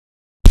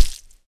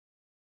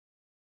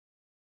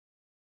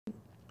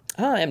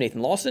Hi, I'm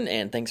Nathan Lawson,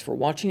 and thanks for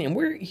watching. And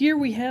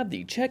we have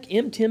the Czech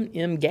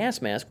M10M gas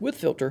mask with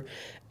filter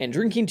and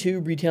drinking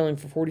tube retailing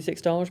for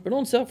 $46, but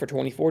on sale for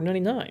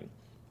 $24.99.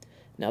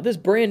 Now, this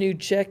brand new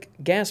Czech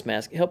gas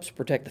mask helps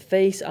protect the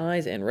face,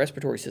 eyes, and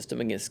respiratory system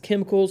against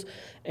chemicals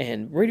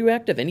and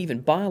radioactive and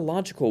even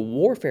biological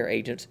warfare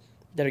agents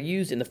that are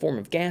used in the form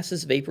of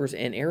gases, vapors,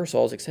 and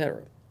aerosols,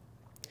 etc.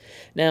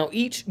 Now,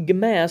 each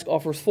mask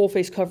offers full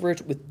face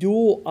coverage with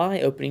dual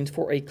eye openings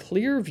for a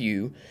clear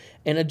view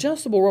and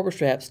adjustable rubber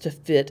straps to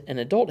fit an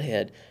adult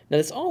head. Now,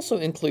 this also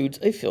includes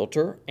a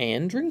filter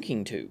and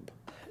drinking tube.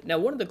 Now,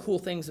 one of the cool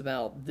things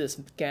about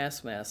this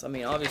gas mask, I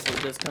mean, obviously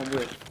it does come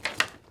with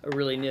a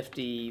really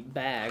nifty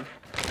bag,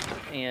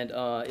 and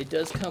it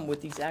does come with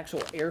these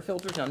actual air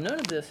filters. Now, none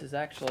of this is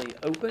actually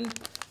opened.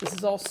 This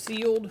is all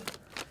sealed,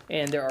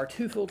 and there are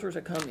 2 filters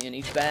that come in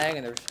each bag,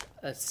 and there's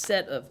a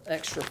set of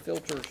extra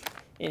filters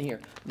in here.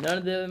 None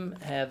of them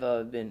have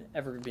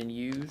ever been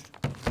used,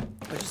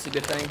 which is a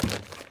good thing.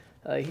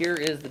 Here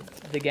is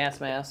the gas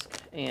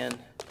mask, and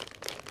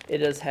it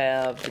does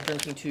have the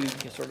drinking tube. You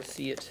can sort of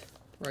see it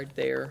right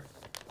there,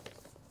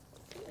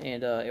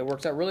 and it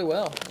works out really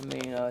well. I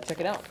mean, check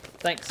it out.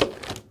 Thanks.